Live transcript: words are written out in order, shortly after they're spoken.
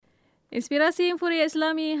Inspirasi Infuria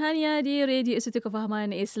Islami hanya di Radio Institut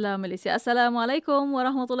Kefahaman Islam Malaysia. Assalamualaikum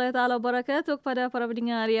warahmatullahi taala wabarakatuh kepada para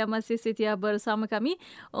pendengar yang masih setia bersama kami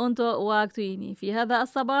untuk waktu ini. في هذا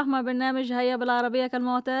الصباح مع برنامج هيا بالعربية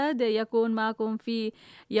كالمعتاد يكون معكم في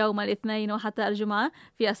يوم الاثنين وحتى الجمعة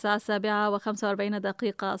في الساعة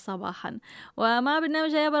 7:45 صباحا. ومع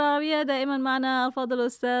برنامج هيا بالعربية دائما معنا الفاضل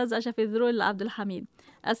الأستاذ أشرف الذرول عبد الحميد.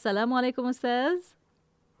 السلام عليكم أستاذ.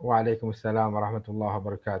 وعليكم السلام ورحمة الله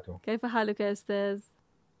وبركاته. كيف حالك يا أستاذ؟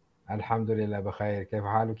 الحمد لله بخير. كيف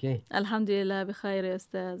حالك؟ الحمد لله بخير يا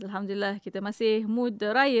Ustaz. Alhamdulillah kita masih mood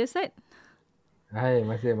raya Ustaz. Hai,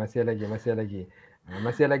 masih lagi.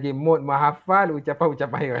 Masih lagi mood menghafal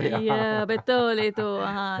ucapan-ucapan hari raya. Ya, betul itu.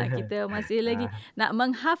 Kita masih lagi nak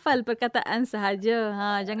menghafal perkataan sahaja.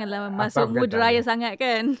 Janganlah masuk mood raya sangat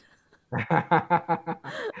kan.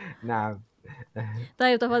 Nah.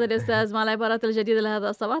 طيب تفضل يا أستاذ مع العبارات الجديدة لهذا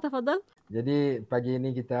الصباح تفضل. Jadi pagi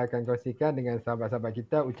ini kita akan kongsikan dengan sahabat-sahabat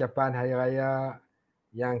kita ucapan hari raya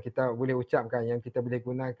yang kita boleh ucapkan, yang kita boleh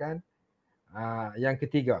gunakan. Yang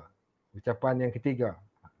ketiga, ucapan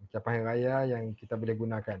hari raya yang kita boleh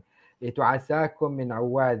gunakan, iaitu asakum min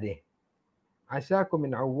awadih. Asakum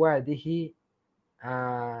min awadihi,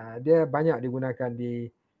 dia banyak digunakan di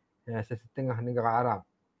setengah negara Arab.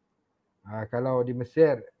 Kalau di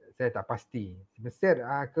Mesir saya tak pasti. Mesir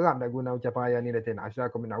kerap dah guna ucapan raya ni Datin.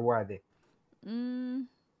 Asakum min awadih.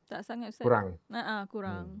 Tak sangat Ustaz. Kurang.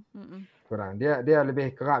 Kurang. Dia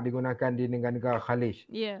lebih kerap digunakan di negara-negara Khalij.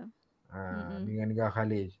 Ya. Dengan negara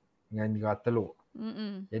Khalij, dengan negara Teluk.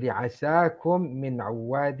 Jadi asakum min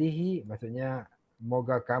awadihi maksudnya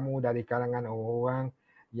moga kamu dari kalangan orang-orang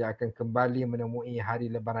yang akan kembali menemui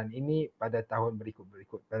hari lebaran ini pada tahun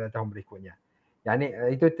berikutnya. Yang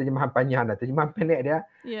itu terjemahan panjang dah. Terjemahan pendek dia.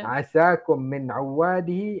 Asakum min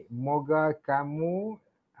awadihi, moga kamu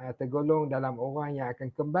tergolong dalam orang yang akan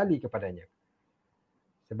kembali kepadanya.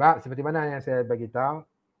 Sebab seperti mana yang saya bagi tahu,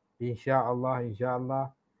 insya-Allah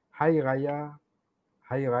hari raya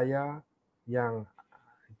yang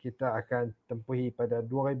kita akan tempuhi pada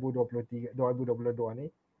 2022 ni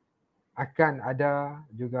akan ada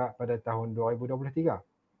juga pada tahun 2023.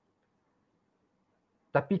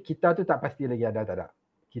 Tapi kita tu tak pasti lagi ada tak ada.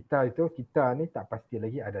 Kita ni tak pasti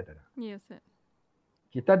lagi ada tak ada. Ya, Ustaz.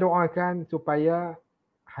 Kita doakan supaya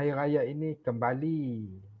hari raya ini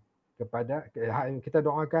kembali kita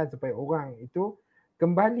doakan supaya orang itu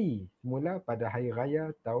kembali semula pada hari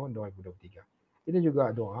raya tahun 2023. Ini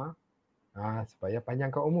juga doa supaya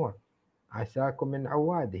panjangkan umur. Asakum min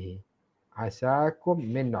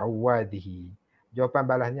awadihi. Jawapan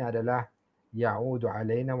balasnya adalah ya'udu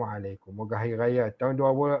alaina wa alaikum. Moga hari raya tahun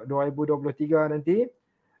 2023 nanti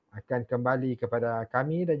akan kembali kepada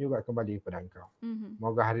kami dan juga kembali kepada engkau.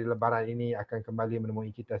 Moga hari lebaran ini akan kembali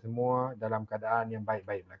menemui kita semua dalam keadaan yang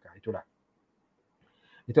baik-baik belaka.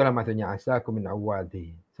 Itulah maksudnya asakum min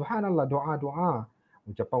awadihi. Subhanallah, doa-doa,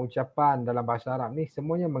 ucapan-ucapan dalam bahasa Arab ni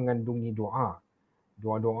semuanya mengandungi doa.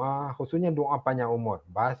 Doa-doa, khususnya doa panjang umur.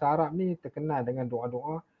 Bahasa Arab ni terkenal dengan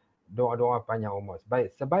doa-doa panjang umur.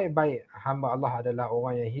 Sebaik-baik hamba Allah adalah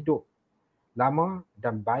orang yang hidup lama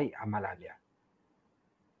dan baik amalan dia.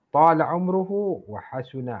 Tala umruhu wa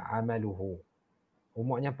hasuna amaluhu.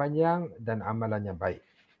 Umurnya panjang dan amalannya baik.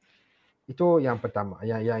 Itu yang pertama.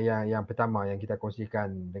 Yang pertama yang kita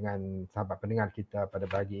kongsikan dengan sahabat pendengar kita pada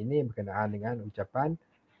pagi ini berkenaan dengan ucapan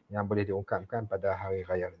yang boleh diungkapkan pada hari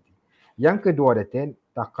raya nanti. Yang kedua, Datin,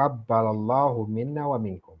 taqabbalallahu minna wa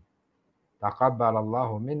minkum.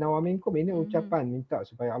 Taqabbalallahu minna wa minkum. Ini ucapan minta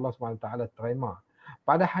supaya Allah SWT terima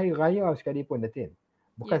pada hari raya sekalipun, Datin.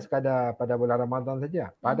 Bukan sekadar pada bulan Ramadan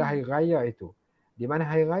saja. Pada hari raya itu. Di mana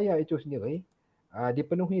hari raya itu sendiri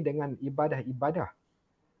dipenuhi dengan ibadah-ibadah.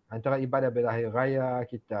 Antara ibadah pada hari raya,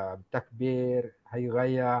 kita takbir hari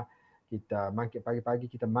raya, kita bangkit pagi-pagi,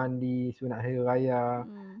 kita mandi sunat hari raya,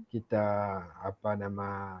 kita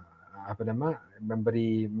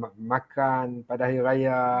memberi makan pada hari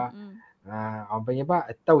raya. Orang panggil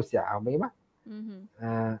apa? Tausiah. Orang panggil apa?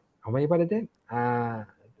 Orang panggil apa, Datin?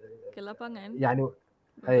 Ke lapangan.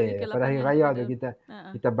 Pada hari raya tu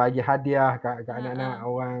kita bagi hadiah ke anak-anak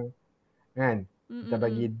orang, kan? Kita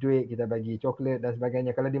bagi duit, kita bagi coklat dan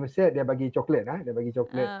sebagainya. Kalau di Mesir dia bagi coklat, dia bagi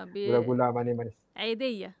coklat, gula-gula manis-manis.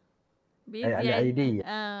 Aidiyah.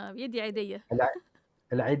 Al-Aidiyah. Biyadi Aidiyah.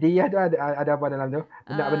 Al-Aidiyah tu ada apa dalam tu?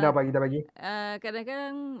 Benda apa kita bagi?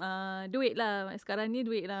 Kadang-kadang duit lah. Sekarang ni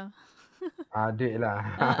duit lah. Duit lah.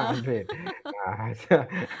 Duit.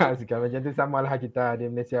 Sekarang macam tu samalah kita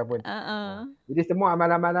di Malaysia pun. Jadi semua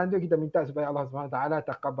amalan-amalan tu kita minta supaya Allah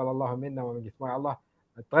SWT taqabbalallahu minna wa minkum. Supaya Allah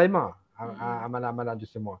terima amalan-amalan tu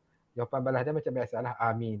semua. Jawapan balas dia macam biasalah,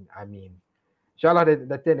 amin, amin. InsyaAllah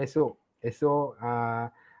Datin esok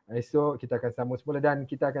Esok kita akan sambung semula dan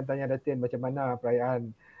kita akan tanya Datin macam mana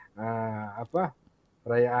perayaan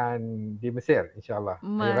perayaan di Mesir, insya-Allah.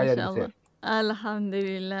 Hari Raya di Masya Mesir. Allah.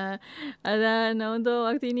 Alhamdulillah. Dan untuk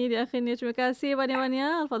waktu ini di akhirnya terima kasih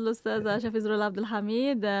banyak-banyak Al-Fadl Ustaz Syafizrul Abdul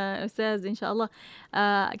Hamid. Ustaz, insya-Allah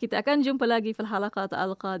kita akan jumpa lagi في الحلقات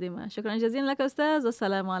القادمة. شكرا جزيلا لك أستاذ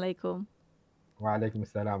والسلام عليكم. وعليكم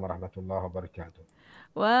السلام ورحمة الله وبركاته.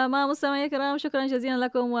 ومع مستمعي الكرام شكرا جزيلا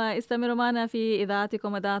لكم واستمروا معنا في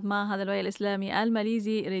إذاعتكم إذاعة معهد الوعي الإسلامي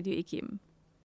الماليزي راديو إيكيم.